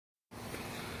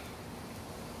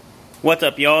What's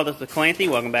up, y'all? This is Clancy.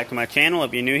 Welcome back to my channel.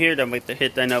 If you're new here, don't forget to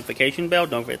hit that notification bell.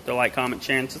 Don't forget to like, comment,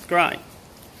 share, and subscribe.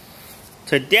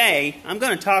 Today, I'm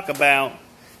going to talk about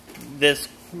this.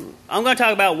 I'm going to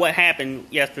talk about what happened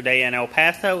yesterday in El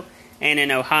Paso and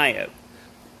in Ohio.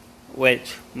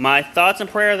 Which, my thoughts and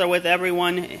prayers are with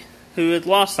everyone who has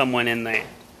lost someone in that.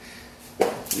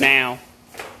 Now,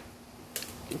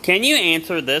 can you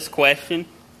answer this question?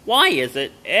 Why is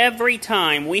it every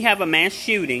time we have a mass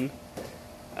shooting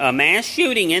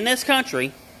in this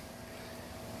country,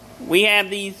 we have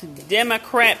these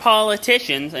Democrat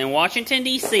politicians in Washington,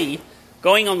 D.C.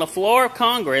 going on the floor of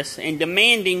Congress and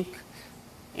demanding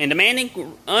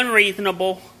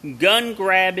unreasonable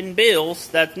gun-grabbing bills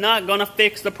that's not going to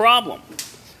fix the problem?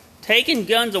 Taking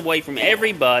guns away from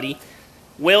everybody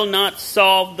will not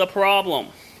solve the problem.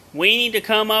 We need to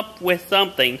come up with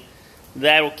something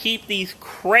that will keep these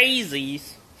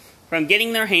crazies from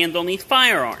getting their hands on these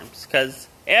firearms. Because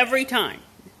every time,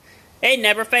 it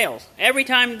never fails. Every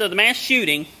time there's a mass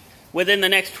shooting, within the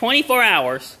next 24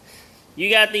 hours, you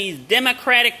got these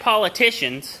Democratic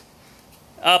politicians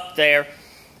up there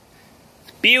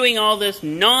spewing all this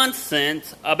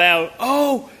nonsense about,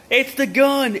 oh, it's the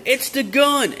gun, it's the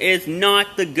gun. It's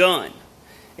not the gun.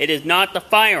 It is not the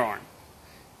firearm.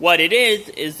 What it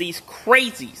is these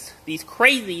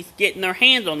crazies getting their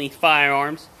hands on these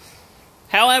firearms.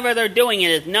 However they're doing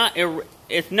it,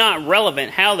 it's not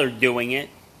relevant how they're doing it,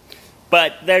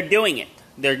 but they're doing it.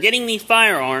 They're getting these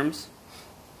firearms,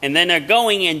 and then they're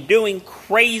going and doing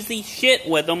crazy shit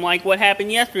with them, like what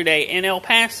happened yesterday in El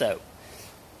Paso.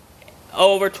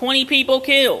 Over 20 people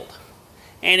killed,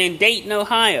 and in Dayton,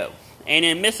 Ohio, and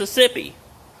in Mississippi.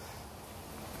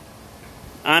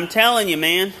 I'm telling you,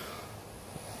 man,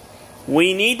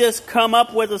 we need to come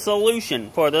up with a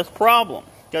solution for this problem,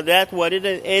 because that's what it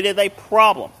is. It is a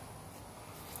problem.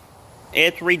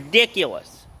 It's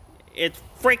ridiculous. It's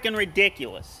freaking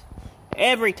ridiculous.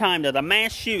 Every time there's a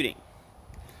mass shooting,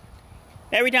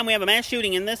 every time we have a mass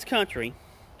shooting in this country,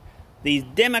 these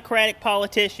Democratic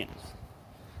politicians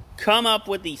come up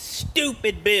with these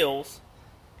stupid bills,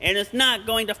 and it's not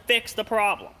going to fix the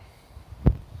problem.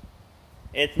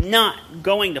 It's not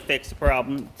going to fix the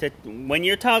problem. When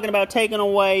you're talking about taking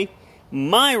away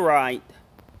my right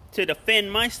to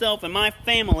defend myself and my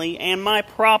family and my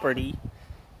property,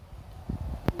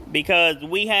 because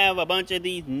we have a bunch of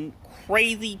these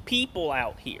crazy people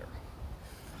out here.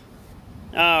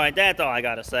 Alright, that's all I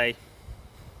gotta say.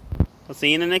 I'll see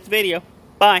you in the next video.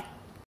 Bye.